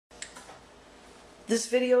This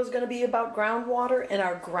video is going to be about groundwater and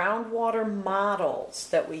our groundwater models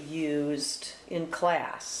that we used in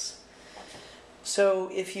class. So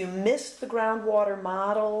if you missed the groundwater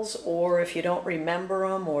models, or if you don't remember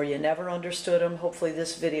them, or you never understood them, hopefully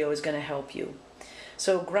this video is going to help you.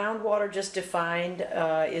 So groundwater, just defined,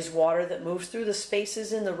 is water that moves through the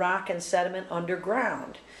spaces in the rock and sediment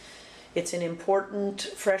underground. It's an important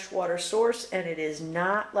freshwater source, and it is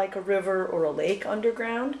not like a river or a lake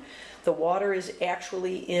underground. The water is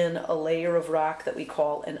actually in a layer of rock that we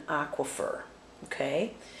call an aquifer.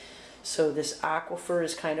 Okay? So this aquifer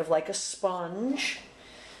is kind of like a sponge.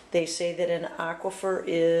 They say that an aquifer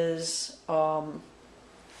is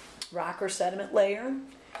rock or sediment layer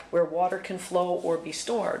where water can flow or be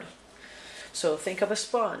stored. So think of a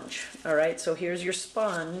sponge. All right, so here's your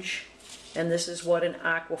sponge, and this is what an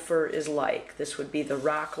aquifer is like. This would be the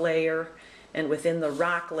rock layer, and within the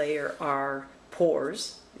rock layer are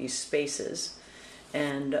pores, these spaces,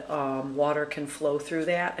 and water can flow through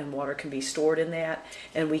that, and water can be stored in that,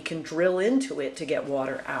 and we can drill into it to get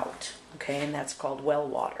water out. Okay, and that's called well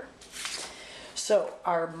water. So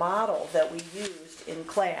our model that we used in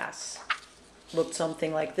class looked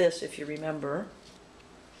something like this, if you remember.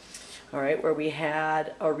 All right, where we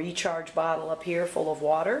had a recharge bottle up here full of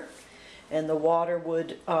water, and the water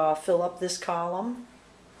would fill up this column,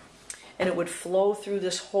 and it would flow through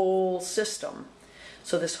this whole system.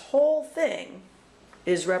 So this whole thing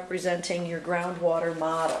is representing your groundwater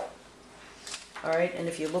model. All right, and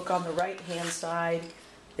if you look on the right hand side,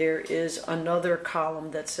 there is another column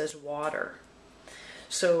that says water.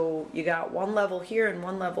 So you got one level here and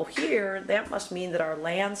one level here. That must mean that our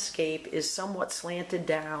landscape is somewhat slanted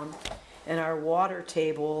down, and our water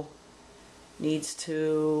table needs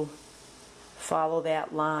to follow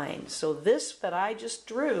that line. So this that I just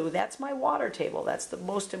drew, that's my water table. That's the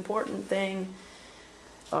most important thing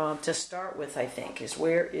to start with, I think, is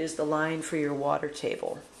where is the line for your water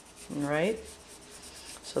table. All right?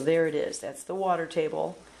 So there it is. That's the water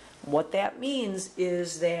table. What that means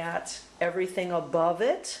is that everything above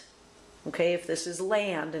it, okay, if this is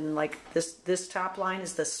land, and like this top line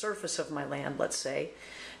is the surface of my land, let's say,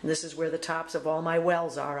 and this is where the tops of all my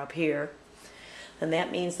wells are up here, and that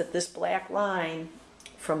means that this black line,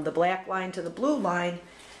 from the black line to the blue line,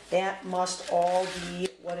 that must all be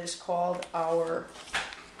what is called our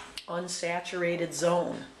unsaturated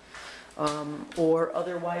zone, or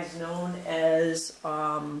otherwise known as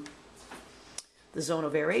the zone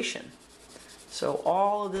of aeration. So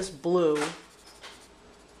all of this blue,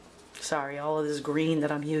 sorry, all of this green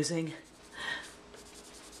that I'm using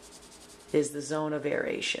is the zone of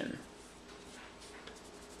aeration.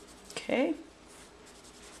 Okay?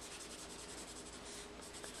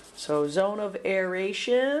 So zone of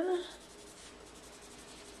aeration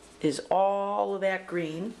is all of that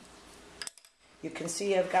green. You can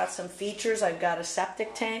see I've got some features. I've got a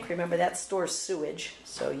septic tank. Remember, that stores sewage,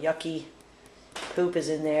 so yucky poop is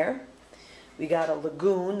in there. We got a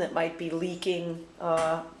lagoon that might be leaking,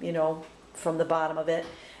 you know, from the bottom of it,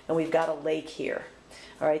 and we've got a lake here.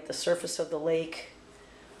 All right, the surface of the lake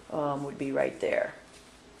would be right there.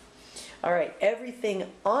 All right, everything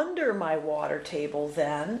under my water table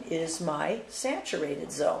then is my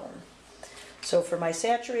saturated zone. So for my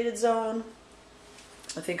saturated zone,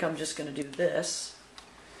 I think I'm just going to do this.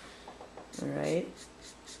 All right.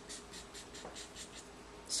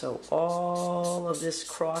 So all of this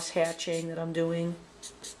cross-hatching that I'm doing,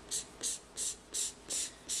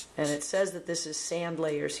 and it says that this is sand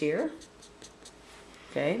layers here.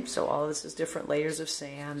 Okay, so all of this is different layers of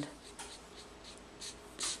sand.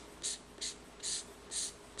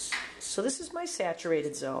 So this is my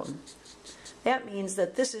saturated zone. That means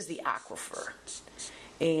that this is the aquifer,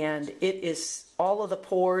 and it is, all of the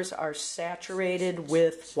pores are saturated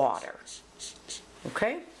with water.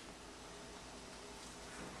 Okay?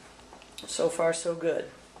 So far, so good.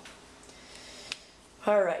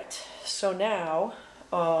 All right, so now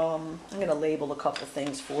I'm going to label a couple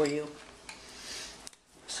things for you.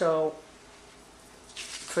 So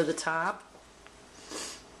for the top,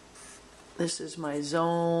 this is my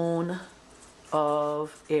zone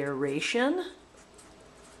of aeration.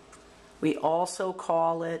 We also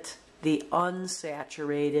call it the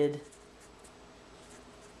unsaturated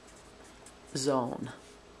zone.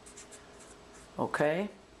 Okay?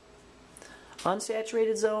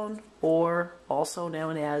 Unsaturated zone, or also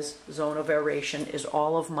known as zone of aeration, is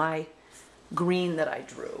all of my green that I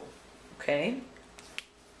drew. Okay?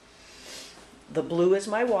 The blue is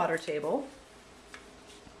my water table.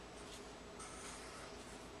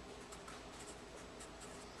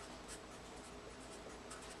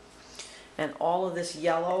 And all of this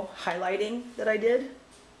yellow highlighting that I did,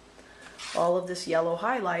 all of this yellow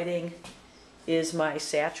highlighting is my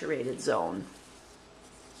saturated zone.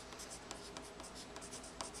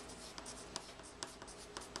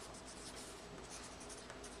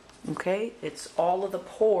 Okay, it's all of the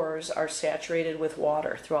pores are saturated with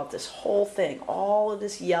water throughout this whole thing. All of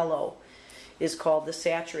this yellow is called the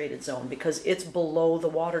saturated zone because it's below the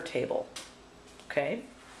water table. Okay?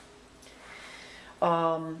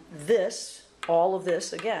 All of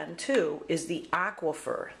this, again, too, is the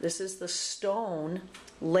aquifer. This is the stone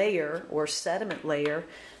layer or sediment layer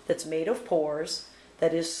that's made of pores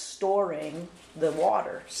that is storing the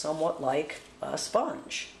water, somewhat like a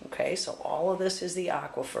sponge. Okay, so all of this is the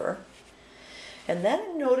aquifer. And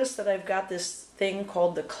then notice that I've got this thing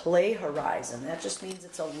called the clay horizon. That just means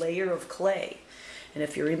it's a layer of clay. And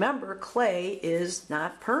if you remember, clay is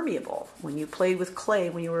not permeable. When you played with clay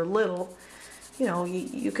when you were little, you know,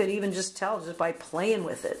 you could even just tell just by playing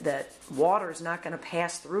with it that water is not going to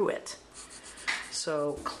pass through it.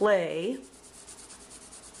 So clay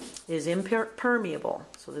is impermeable.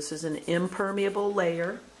 So this is an impermeable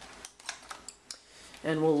layer,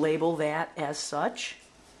 and we'll label that as such,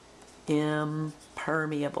 impermeable.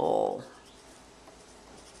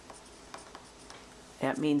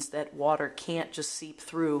 That means that water can't just seep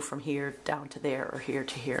through from here down to there or here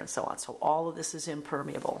to here and so on. So all of this is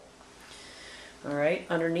impermeable. All right,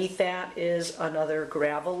 underneath that is another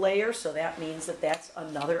gravel layer, so that means that that's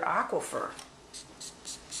another aquifer.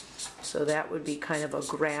 So that would be kind of a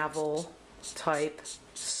gravel type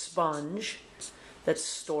sponge that's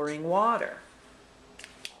storing water.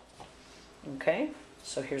 Okay,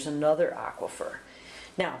 so here's another aquifer.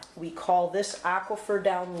 Now, we call this aquifer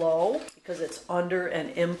down low because it's under an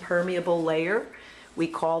impermeable layer. We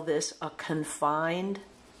call this a confined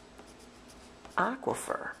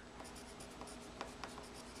aquifer.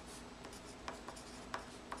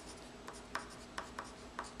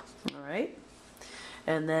 All right,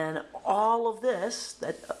 and then all of this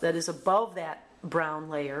that is above that brown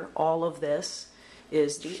layer, all of this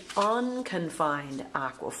is the unconfined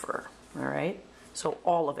aquifer. All right, so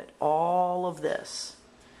all of it, all of this,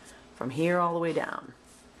 from here all the way down,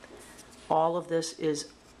 all of this is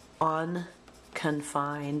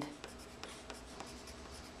unconfined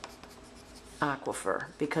aquifer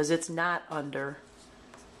because it's not under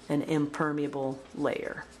an impermeable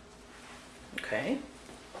layer. Okay.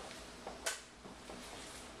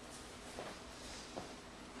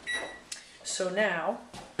 So now,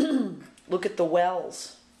 look at the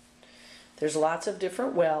wells. There's lots of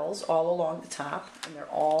different wells all along the top, and they're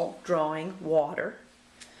all drawing water.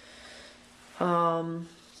 But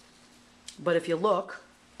if you look,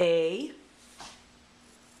 A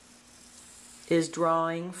is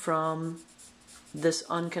drawing from this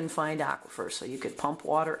unconfined aquifer, so you could pump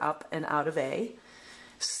water up and out of A.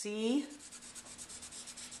 C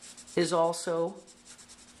is also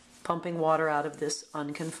pumping water out of this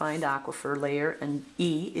unconfined aquifer layer, and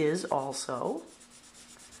E is also,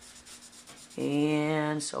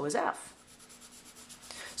 and so is F.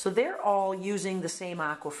 So they're all using the same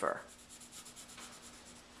aquifer.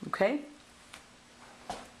 Okay?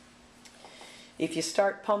 If you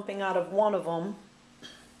start pumping out of one of them,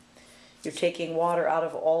 you're taking water out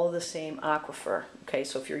of all of the same aquifer. Okay,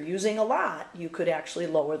 so if you're using a lot, you could actually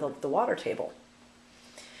lower the water table.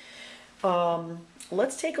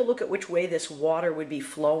 Let's take a look at which way this water would be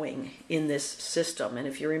flowing in this system. And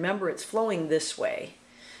if you remember, it's flowing this way.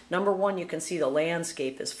 Number one, you can see the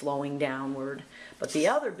landscape is flowing downward. But the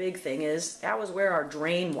other big thing is that was where our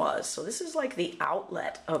drain was. So this is like the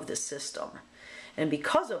outlet of the system. And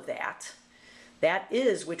because of that, that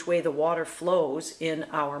is which way the water flows in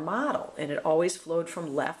our model. And it always flowed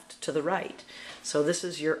from left to the right. So this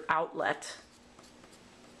is your outlet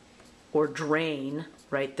or drain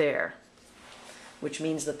right there, which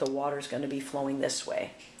means that the water is going to be flowing this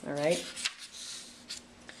way. All right.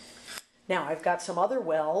 Now I've got some other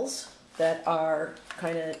wells that are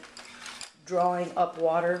kind of drawing up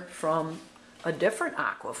water from a different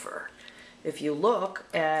aquifer. If you look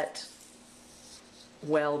at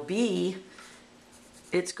well B,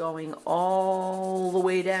 it's going all the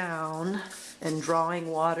way down and drawing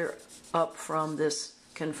water up from this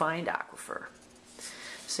confined aquifer.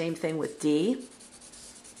 Same thing with D.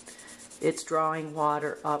 It's drawing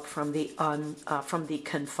water up from the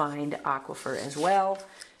confined aquifer as well,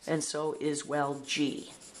 and so is well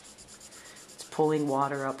G. It's pulling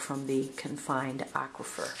water up from the confined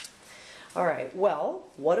aquifer. All right, well,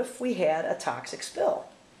 what if we had a toxic spill?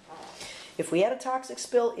 If we had a toxic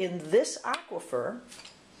spill in this aquifer,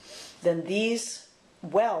 then these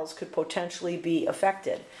wells could potentially be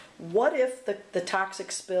affected. What if the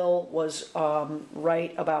toxic spill was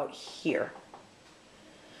right about here?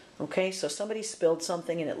 Okay, so somebody spilled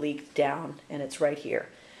something and it leaked down, and it's right here.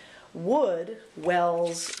 Would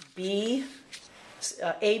wells B,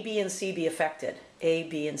 A, B, and C be affected? A,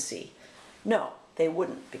 B, and C. No, they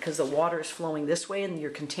wouldn't, because the water is flowing this way and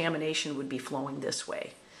your contamination would be flowing this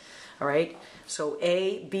way. All right, so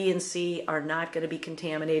A, B, and C are not going to be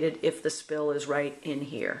contaminated if the spill is right in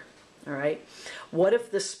here. All right, what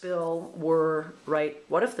if the spill were right,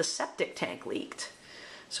 what if the septic tank leaked?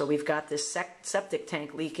 So we've got this septic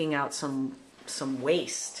tank leaking out some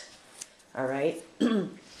waste. All right,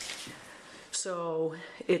 so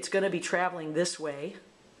it's going to be traveling this way,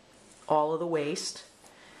 all of the waste.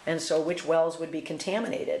 And so which wells would be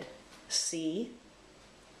contaminated? C,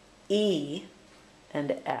 E,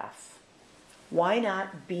 and F. Why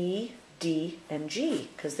not B, D, and G?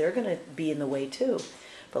 Because they're going to be in the way too.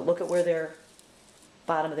 But look at where their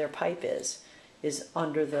bottom of their pipe is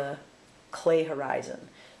under the clay horizon.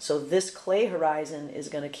 So this clay horizon is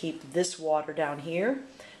going to keep this water down here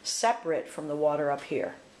separate from the water up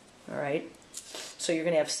here. All right? So you're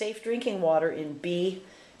going to have safe drinking water in B,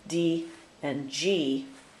 D, and G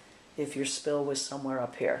if your spill was somewhere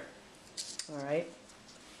up here. All right?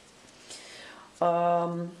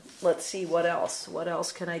 Let's see, what else? What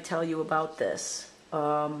else can I tell you about this?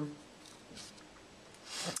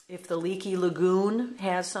 If the leaky lagoon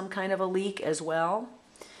has some kind of a leak as well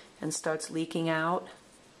and starts leaking out,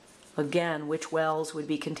 again, which wells would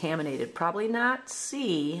be contaminated? Probably not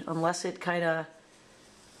C, unless it kind of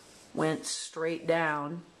went straight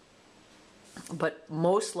down. But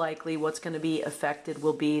most likely what's going to be affected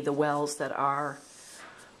will be the wells that are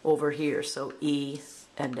over here. So E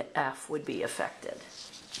and F would be affected.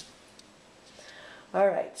 All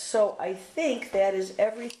right, so I think that is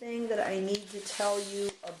everything that I need to tell you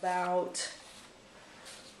about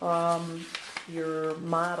your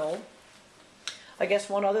model. I guess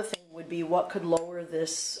one other thing would be what could lower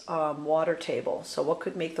this water table. So what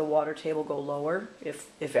could make the water table go lower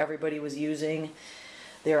if everybody was using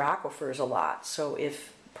their aquifers a lot? So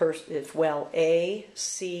if well A,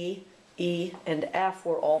 C, E, and F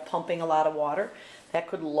were all pumping a lot of water, that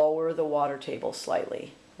could lower the water table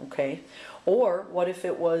slightly. Okay, or what if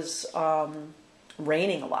it was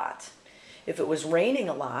raining a lot? If it was raining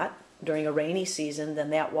a lot during a rainy season, then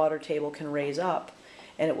that water table can raise up,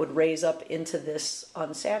 and it would raise up into this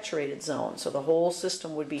unsaturated zone. So the whole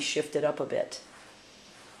system would be shifted up a bit.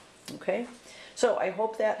 Okay, so I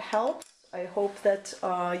hope that helps. I hope that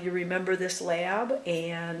you remember this lab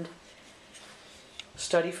and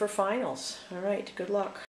study for finals. All right, good luck.